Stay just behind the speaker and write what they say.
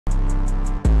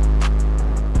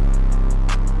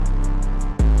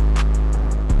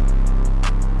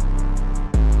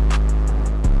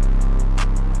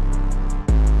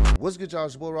What's good, y'all?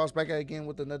 It's your boy Ross back at it again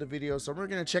with another video. So we're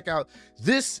gonna check out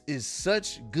This Is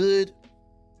Such Good,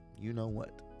 you know what,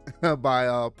 by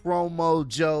Promo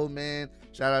Joe, man.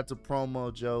 Shout out to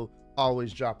Promo Joe,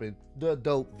 always dropping the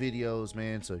dope videos,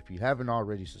 man. So if you haven't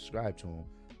already subscribed to him,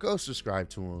 go subscribe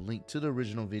to him. Link to the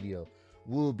original video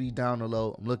will be down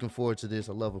below. I'm looking forward to this.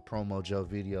 I love a Promo Joe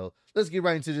video. Let's get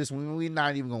right into this. We're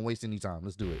not even gonna waste any time.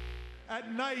 Let's do it.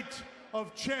 At Night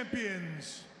of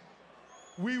Champions,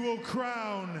 we will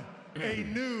crown a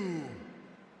new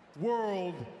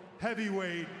world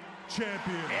heavyweight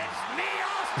champion. It's me,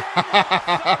 Austin!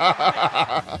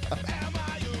 Am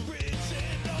I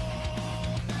original?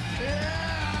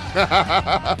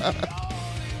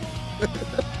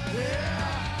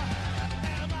 Yeah!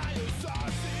 Am I a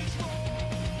sausage roll?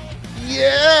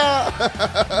 Yeah!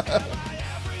 Am I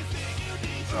everything you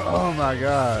need to Oh my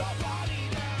God.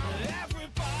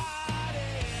 everybody?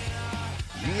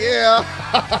 Yeah!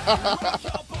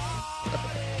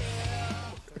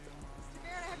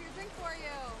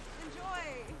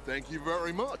 Thank you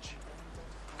very much.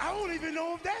 I don't even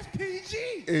know if that's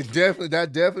PG.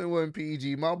 That definitely wasn't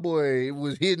PG. My boy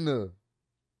was hitting her.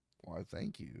 Why,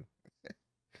 thank you.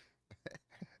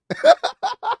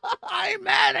 I ain't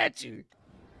mad at you.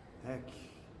 Heck,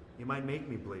 you might make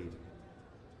me bleed.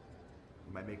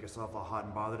 You might make yourself all hot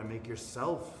and bothered to make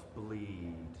yourself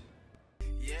bleed.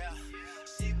 Yeah,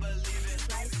 she believe it.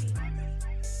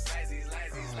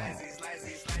 Slicey,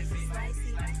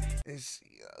 It's,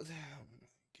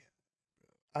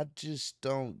 I just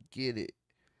don't get it.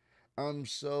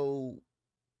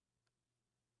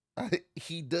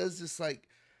 He does this like,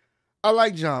 I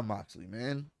like John Moxley,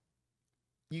 man.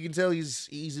 You can tell he's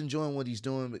enjoying what he's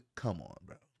doing, but come on,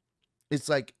 bro. It's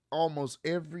like almost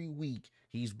every week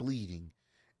he's bleeding.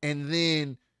 And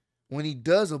then when he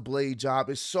does a blade job,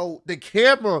 the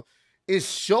camera is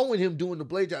showing him doing the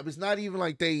blade job. It's not even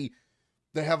like they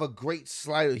have a great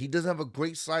slider. He doesn't have a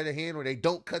great slider hand, or they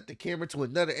don't cut the camera to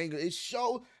another angle. It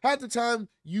show half the time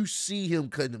you see him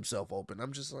cutting himself open.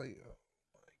 I'm just like, oh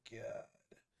my God.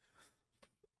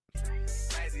 Now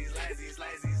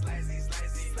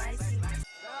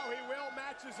he will.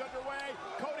 Match is underway.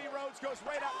 Cody Rhodes goes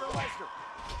right after Lesnar.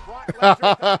 Brock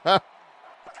Lesnar.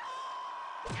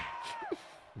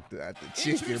 At the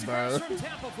chicken, bro. From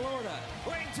Tampa, Florida,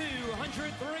 weighing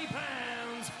 203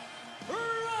 pounds,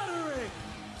 Roderick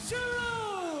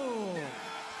Strong.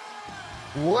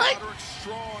 What?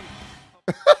 Strong.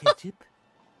 Ketchup.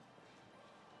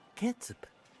 Ketchup.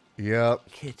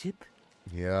 Yep. Ketchup.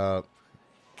 Yep.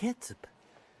 Ketchup.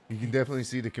 You can definitely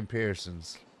see the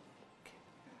comparisons.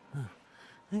 Huh.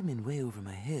 I'm in way over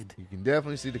my head. You can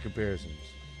definitely see the comparisons.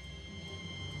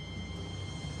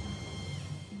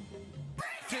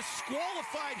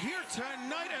 Disqualified here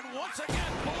tonight, and once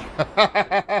again,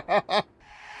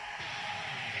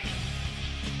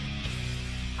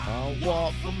 I'll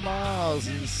walk for miles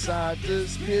inside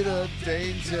this pit of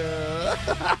danger.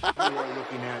 We are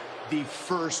looking at the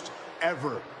first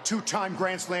ever two-time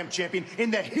Grand Slam champion in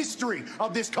the history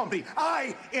of this company.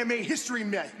 I am a history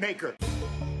maker.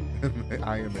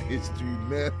 I am a history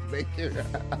myth maker.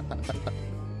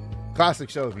 Classic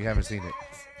show if you haven't seen it.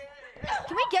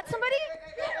 Can we get somebody?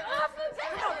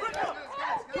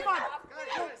 Come on.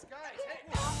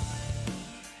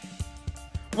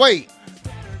 Wait,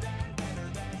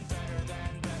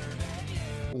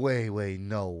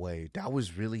 no way. That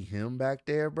was really him back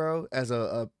there, bro? As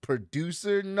a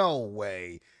producer? No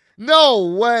way.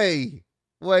 No way.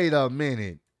 Wait a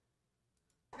minute.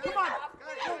 Come on.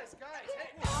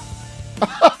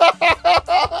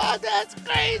 That's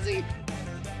crazy.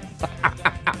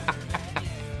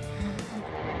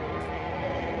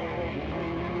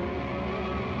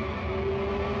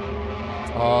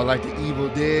 Oh, like the Evil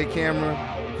Dead camera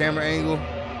angle.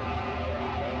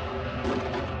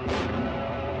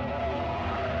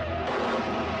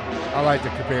 I like the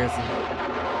comparison.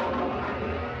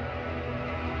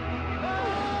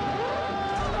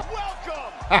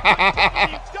 Welcome.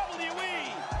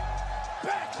 WWE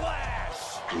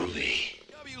Backlash.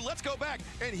 Let's go back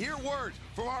and hear words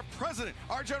from our president,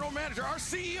 our general manager, our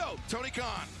CEO, Tony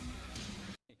Khan.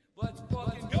 Let's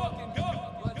fucking go.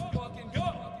 Let's fucking go.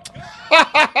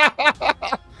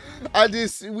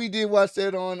 We did watch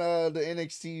that on the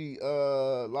NXT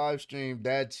live stream.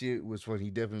 That shit was funny. He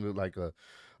definitely looked like a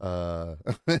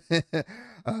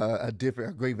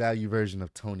great value version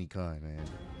of Tony Khan, man.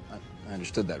 I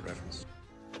understood that reference.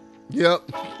 Yep.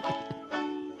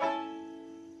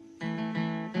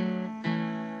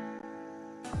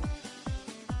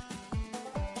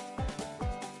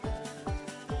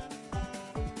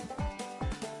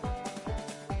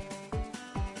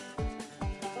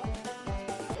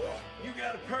 You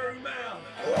got a purry mouth.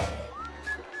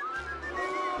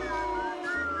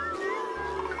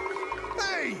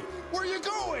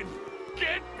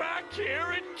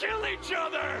 here and kill each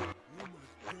other.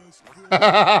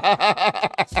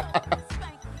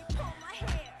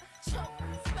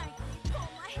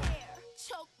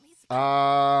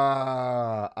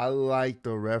 I like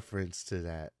the reference to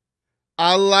that.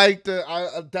 I like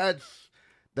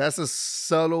that's a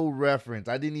subtle reference.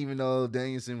 I didn't even know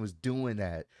Danielson was doing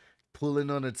that.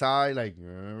 Pulling on the tie, like,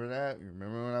 remember that?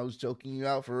 Remember when I was choking you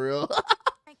out for real?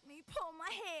 Make me pull my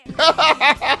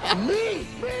hair. Me.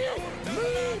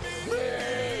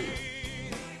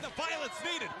 The violence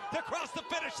needed to cross the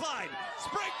finish line.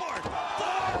 Springboard.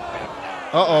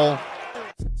 Uh-oh.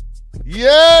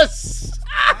 Yes!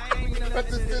 Put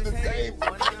this to the table.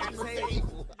 I'm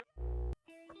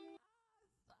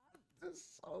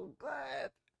just so glad.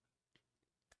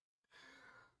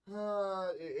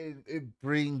 It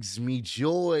brings me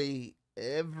joy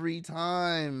every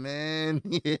time, man.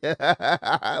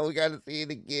 Yeah, we gotta see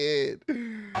it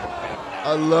again.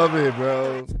 I love it,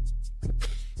 bro.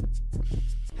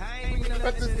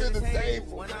 Put this to the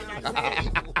table.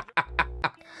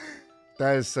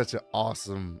 That is such an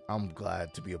awesome. I'm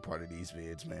glad to be a part of these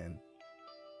vids, man.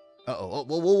 Uh-oh.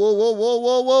 Whoa, whoa, whoa, whoa, whoa,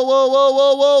 whoa, whoa, whoa, whoa,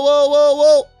 whoa, whoa, whoa, whoa,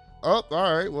 whoa. Oh,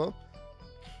 all right, well.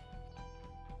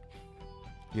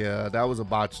 Yeah, that was a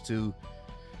botch too.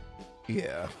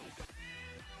 Yeah.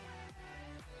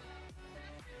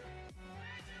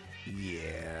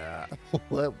 Yeah.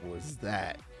 What was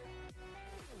that?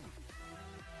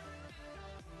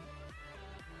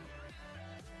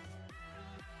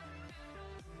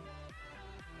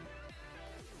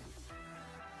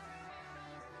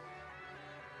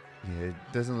 Yeah, it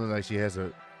doesn't look like she has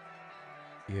a.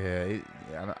 Yeah,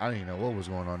 I don't even know what was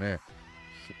going on there.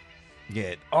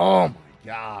 Yeah. Oh my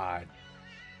God.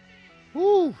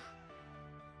 Woo.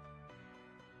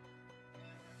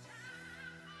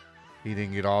 He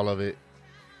didn't get all of it.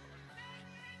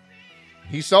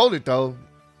 He sold it though.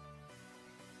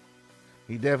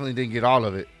 He definitely didn't get all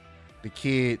of it. The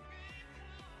kid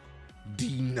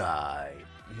denied.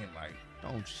 He like,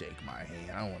 don't shake my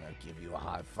hand. I don't want to give you a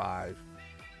high five.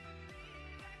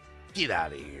 Get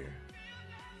out of here.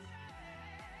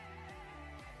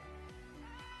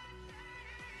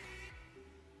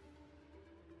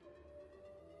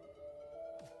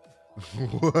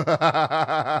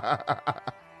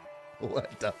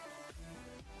 What the?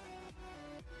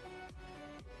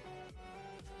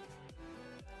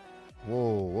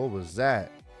 Whoa, what was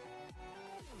that?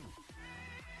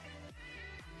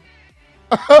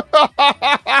 What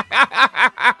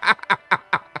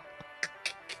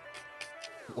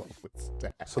was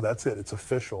that? So that's it. It's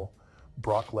official.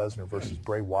 Brock Lesnar versus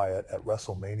Bray Wyatt at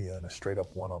WrestleMania in a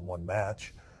straight-up one-on-one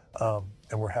match. And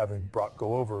we're having Brock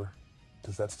go over.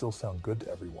 Does that still sound good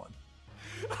to everyone?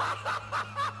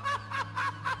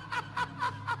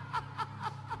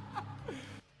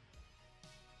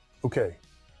 Okay.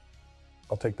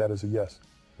 I'll take that as a yes.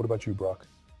 What about you, Brock?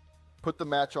 Put the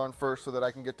match on first so that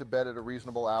I can get to bed at a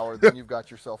reasonable hour. Then you've got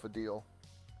yourself a deal.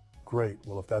 Great.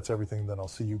 Well, if that's everything, then I'll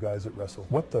see you guys at Wrestle.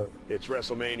 What the? It's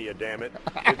WrestleMania, damn it.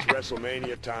 It's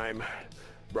WrestleMania time.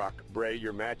 Brock, Bray,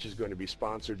 your match is going to be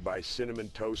sponsored by Cinnamon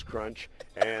Toast Crunch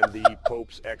and the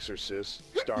Pope's Exorcist,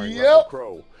 starring Russell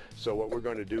Crowe. So what we're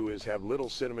going to do is have little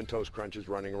Cinnamon Toast Crunches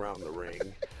running around the ring,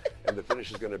 and the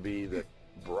finish is going to be that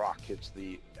Brock hits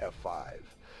the F5.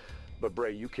 But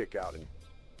Bray, you kick out and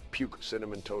puke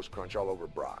Cinnamon Toast Crunch all over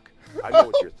Brock. I know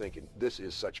what you're thinking. This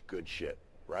is such good shit,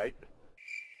 right?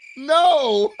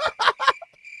 No!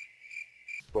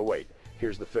 But wait,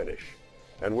 here's the finish.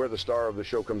 And where the star of the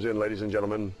show comes in, ladies and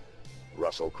gentlemen,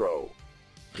 Russell Crowe.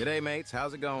 G'day, mates.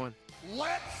 How's it going?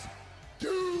 Let's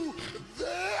do this!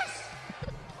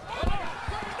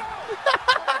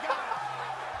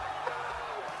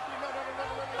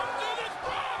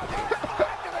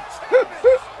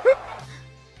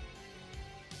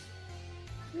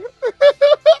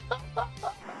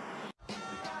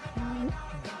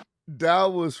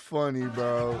 That was funny,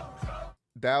 bro.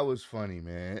 That was funny,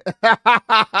 man.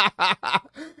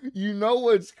 You know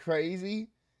what's crazy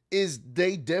is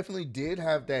they definitely did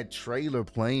have that trailer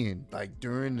playing like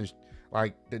during the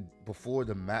before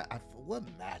the match. What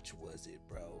match was it,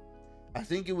 bro? I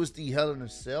think it was the Hell in a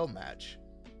Cell match.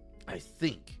 I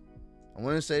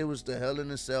want to say it was the Hell in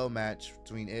a Cell match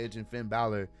between Edge and Finn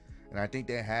Balor, and I think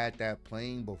they had that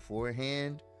playing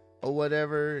beforehand or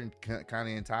whatever, and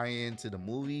kind of tie into the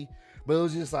movie. But it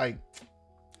was just like,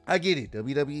 I get it.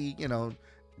 WWE, you know,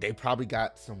 they probably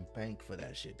got some bank for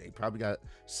that shit. They probably got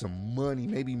some money,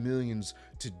 maybe millions,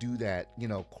 to do that, you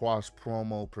know, cross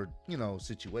promo per, you know,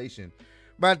 situation.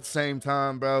 But at the same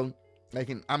time, bro,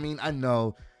 I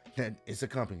know that it's a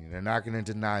company. They're not going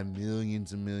to deny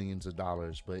millions and millions of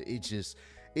dollars, but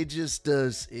it just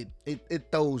does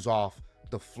it throws off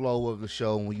the flow of the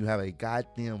show when you have a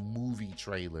goddamn movie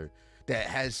trailer that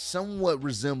has somewhat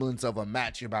resemblance of a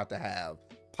match you're about to have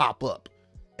pop up,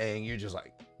 and you're just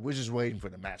like, we're just waiting for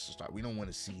the match to start. We don't want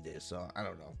to see this, so I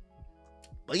don't know.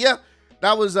 But yeah,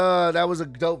 that was a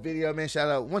dope video, man. Shout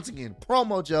out once again,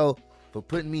 Promo Joe, for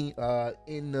putting me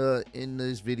in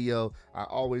this video. I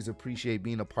always appreciate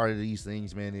being a part of these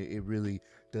things, man. It really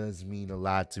does mean a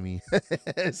lot to me.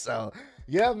 So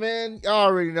yeah, man, y'all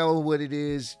already know what it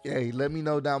is. Hey, let me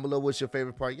know down below what's your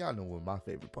favorite part. Y'all know what my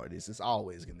favorite part is. It's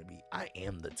always gonna be I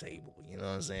am the table. You know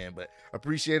what I'm saying? But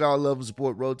appreciate all love and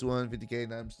support. Road to 150K,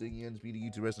 and I'm still the undisputed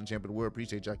YouTube wrestling champion of the world.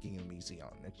 Appreciate y'all kicking me. See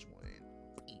y'all next one.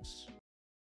 Peace.